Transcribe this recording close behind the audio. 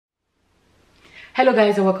Hello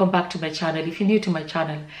guys, and welcome back to my channel. If you're new to my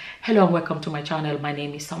channel, hello and welcome to my channel. My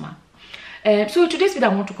name is Summer. So today's video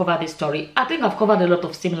I want to cover this story. I think I've covered a lot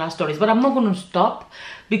of similar stories, but I'm not going to stop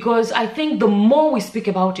because I think the more we speak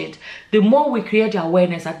about it, the more we create the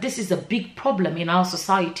awareness that this is a big problem in our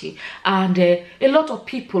society, and a lot of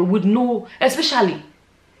people would know, especially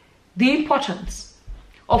the importance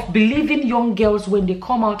of believing young girls when they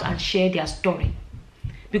come out and share their story,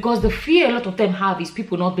 because the fear a lot of them have is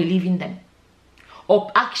people not believing them or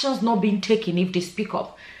actions not being taken if they speak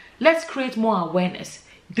up. Let's create more awareness.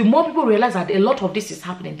 The more people realize that a lot of this is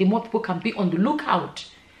happening, the more people can be on the lookout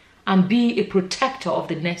and be a protector of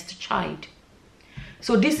the next child.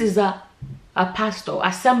 So this is a pastor,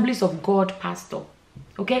 Assemblies of God pastor.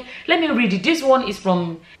 Okay, let me read it. This one is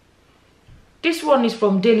from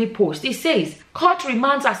Daily Post. It says, court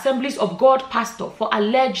remands Assemblies of God pastor for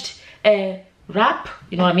alleged rape,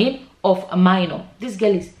 you know what I mean, of a minor. This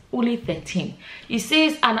girl is only 13. It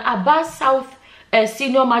says an Abbas South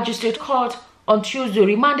Senior Magistrate Court on Tuesday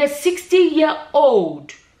remanded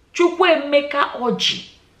 60-year-old Chukwuemeka Oji,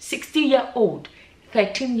 60-year-old,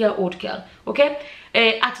 13-year-old girl, okay,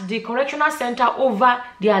 at the correctional center over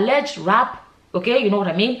the alleged rape, okay, you know what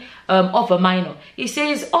I mean, of a minor. It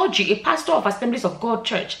says Oji, a pastor of Assemblies of God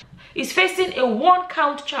Church, is facing a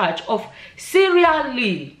one-count charge of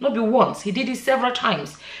serially, not be once, he did it several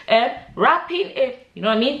times, raping a, you know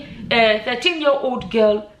what I mean, a 13-year-old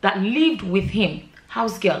girl that lived with him,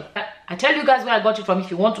 house girl. I tell you guys where I got it from.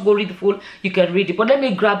 If you want to go read the full, you can read it. But let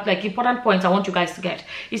me grab like important points I want you guys to get.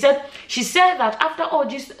 She said that after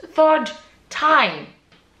Oji's third time,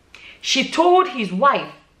 she told his wife,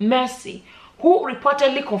 Mercy, who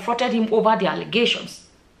reportedly confronted him over the allegations.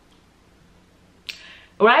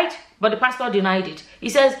 Right? But the pastor denied it. He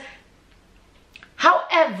says,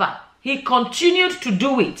 however, he continued to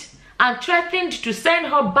do it and threatened to send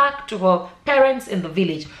her back to her parents in the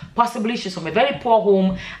village. Possibly she's from a very poor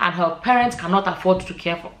home and her parents cannot afford to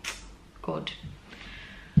care for God.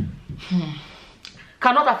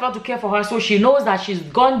 Cannot afford to care for her, so she knows that she's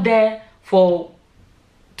gone there to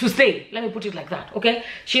stay. Let me put it like that, okay?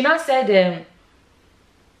 She now said,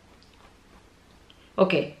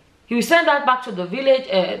 okay, he will send her back to the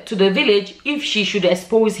village if she should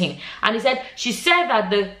expose him. And he said, she said that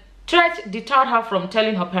the threat deterred her from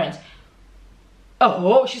telling her parents.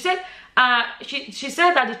 Oh, she said she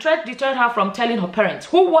said that the threat deterred her from telling her parents,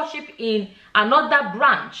 who worship in another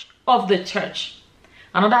branch of the church.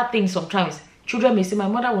 Another thing, sometimes children may say, my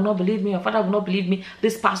mother will not believe me, my father will not believe me.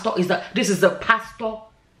 This is the pastor.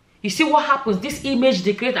 You see what happens? This image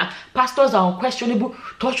they create, pastors are unquestionable.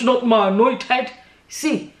 Touch not my anointed.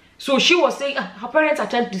 See. So she was saying her parents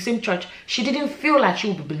attend the same church. She didn't feel like she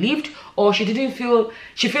would be believed, or she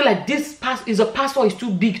felt like this pastor is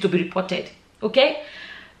too big to be reported. Okay?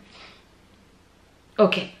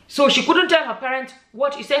 Okay. So she couldn't tell her parents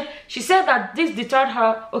what she said. She said that this deterred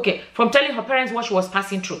her, okay, from telling her parents what she was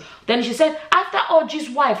passing through. Then she said after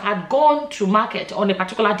Oji's wife had gone to market on a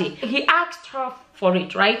particular day, he asked her for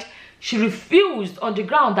it, right? She refused on the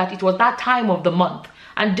ground that it was that time of the month.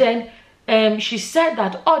 And then she said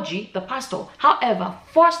that Oji, the pastor, however,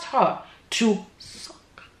 forced her to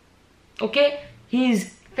suck, okay, his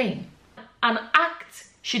thing. An act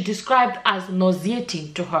she described as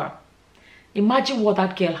nauseating to her. Imagine what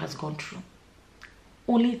that girl has gone through.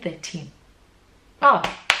 Only 13.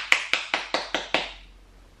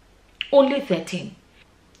 Only 13.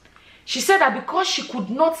 She said that because she could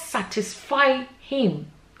not satisfy him,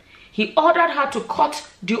 he ordered her to cut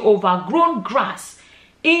the overgrown grass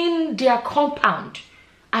in their compound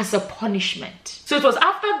as a punishment. So it was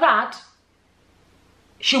after that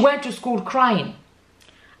she went to school crying.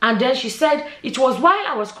 And then she said, it was while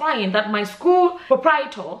I was crying that my school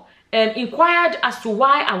proprietor inquired as to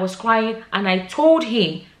why I was crying, and I told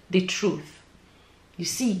him the truth. You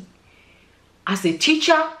see, as a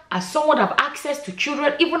teacher, as someone that have access to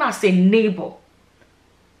children, even as a neighbor,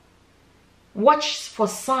 watch for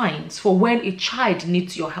signs for when a child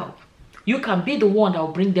needs your help. You can be the one that will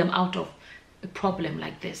bring them out of a problem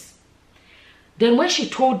like this. Then when she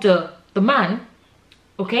told the man,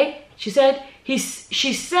 okay, she said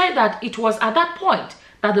that it was at that point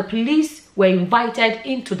that the police were invited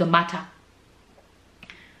into the matter.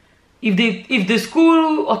 If the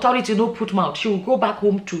school authority don't put mouth, she will go back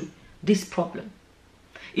home to this problem.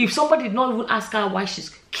 If somebody did not even ask her why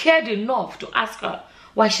she's cared enough to ask her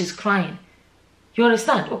why she's crying, you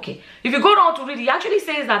understand? Okay. If you go down to read, he actually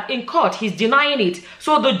says that in court, he's denying it.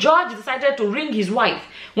 So the judge decided to ring his wife.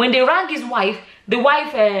 When they rang his wife, the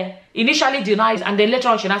wife initially denied, and then later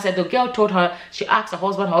on she now said the girl told her, she asked her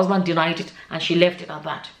husband denied it, and she left it at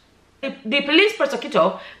that. The police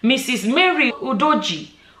prosecutor, Mrs. Mary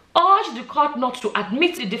Udoji, urged the court not to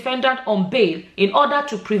admit the defendant on bail in order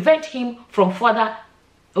to prevent him from further,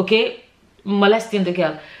 molesting the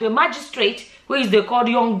girl. The magistrate, who is called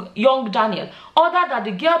young Daniel, ordered that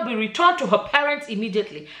the girl be returned to her parents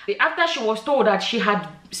immediately after she was told that she had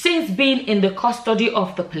since been in the custody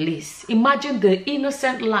of the police. Imagine the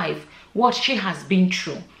innocent life, what she has been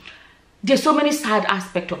through. There's so many sad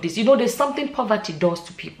aspects of this. You know, there's something poverty does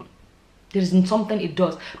to people. There's something it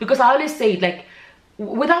does. Because I always say it, like,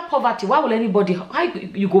 without poverty, why will anybody, why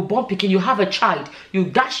you go born picking, you have a child, you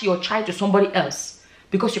dash your child to somebody else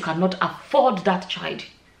because you cannot afford that child.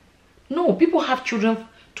 No, people have children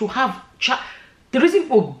to have the reason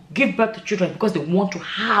people give birth to children is because they want to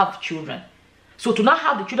have children. So to not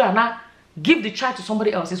have the children and not give the child to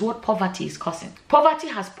somebody else is what poverty is causing. Poverty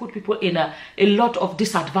has put people in a lot of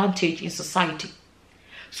disadvantage in society.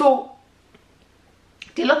 So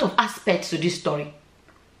there are a lot of aspects to this story.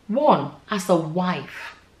 One, as a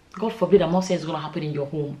wife, God forbid, I'm not saying it's going to happen in your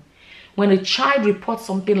home. When a child reports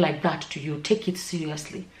something like that to you, take it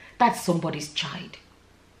seriously. That's somebody's child.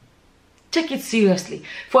 Take it seriously.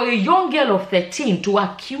 For a young girl of 13 to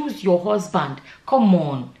accuse your husband, come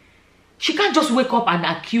on. She can't just wake up and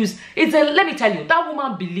accuse. Let me tell you, that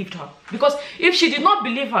woman believed her. Because if she did not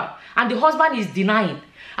believe her and the husband is denying,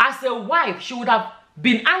 as a wife, she would have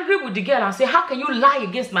been angry with the girl and say, how can you lie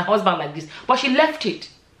against my husband like this? But she left it.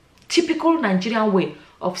 Typical Nigerian way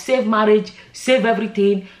of save marriage, save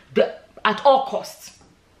everything at all costs,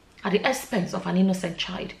 at the expense of an innocent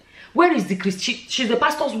child. Where is the she's the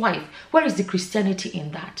pastor's wife. Where is the Christianity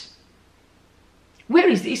in that? Where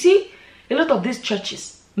is you see, a lot of these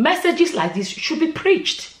churches, messages like this should be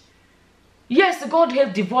preached. Yes, God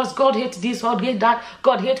hates divorce, God hates this, God hates that,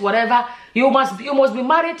 God hates whatever. You must be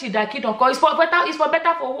married till that kid it's for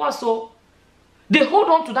better for worse. So they hold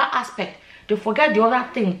on to that aspect. They forget the other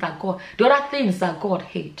things that God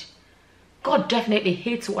hates. God definitely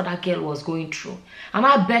hates what that girl was going through. And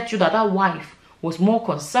I bet you that that wife was more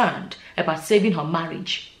concerned about saving her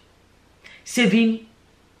marriage, saving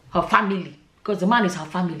her family, because the man is her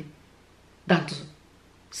family, than to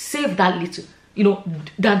save that little,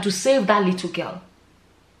 girl.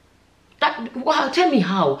 Tell me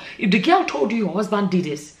how. If the girl told you your husband did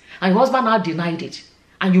this, and your husband now denied it,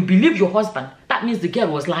 and you believe your husband, that means the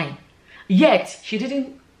girl was lying. Yet, she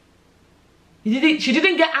didn't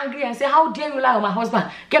get angry and say, how dare you lie on my husband?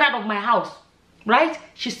 Get out of my house. Right?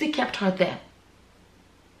 She still kept her there.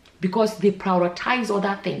 Because they prioritize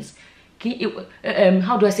other things.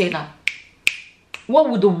 How do I say that? What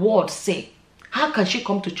would the world say? How can she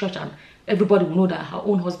come to church and everybody will know that her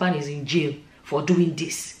own husband is in jail for doing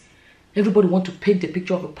this? Everybody wants to paint a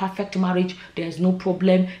picture of a perfect marriage. There is no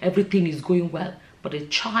problem. Everything is going well. But the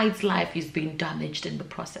child's life is being damaged in the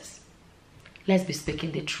process. Let's be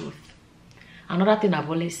speaking the truth. Another thing I've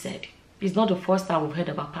always said, it's not the first time we've heard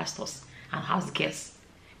about pastors and house girls.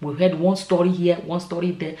 We've heard one story here, one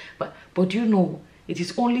story there. But you know, it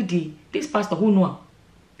is only this pastor who knows.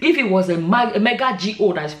 If it was a mega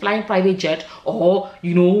GO that is flying private jet, or,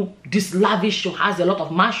 you know, this lavish show has a lot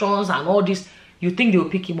of mansions and all this, you think they will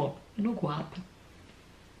pick him up. It not going to happen.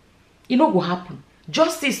 It not going to happen.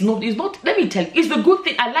 Justice is not, let me tell you, it's the good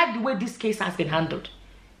thing. I like the way this case has been handled.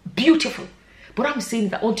 Beautiful. But I'm saying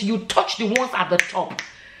that until you touch the ones at the top,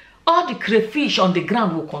 all the crayfish on the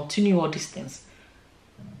ground will continue all these things.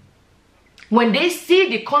 When they see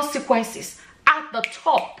the consequences at the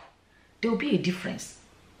top, there will be a difference.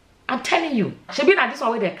 I'm telling you. Shabina, this is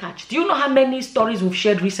why they catch. Do you know how many stories we've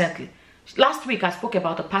shared recently? Last week, I spoke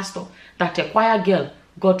about a pastor that a choir girl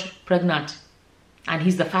got pregnant. And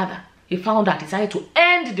he's the father. He found out, he decided to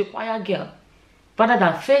end the choir girl rather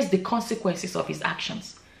than face the consequences of his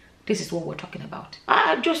actions. This is what we're talking about.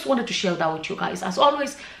 I just wanted to share that with you guys. As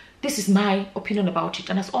always, this is my opinion about it.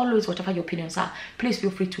 And as always, whatever your opinions are, please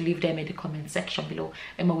feel free to leave them in the comment section below.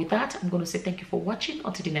 And with that, I'm going to say thank you for watching.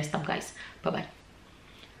 Until the next time, guys. Bye-bye.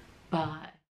 Bye.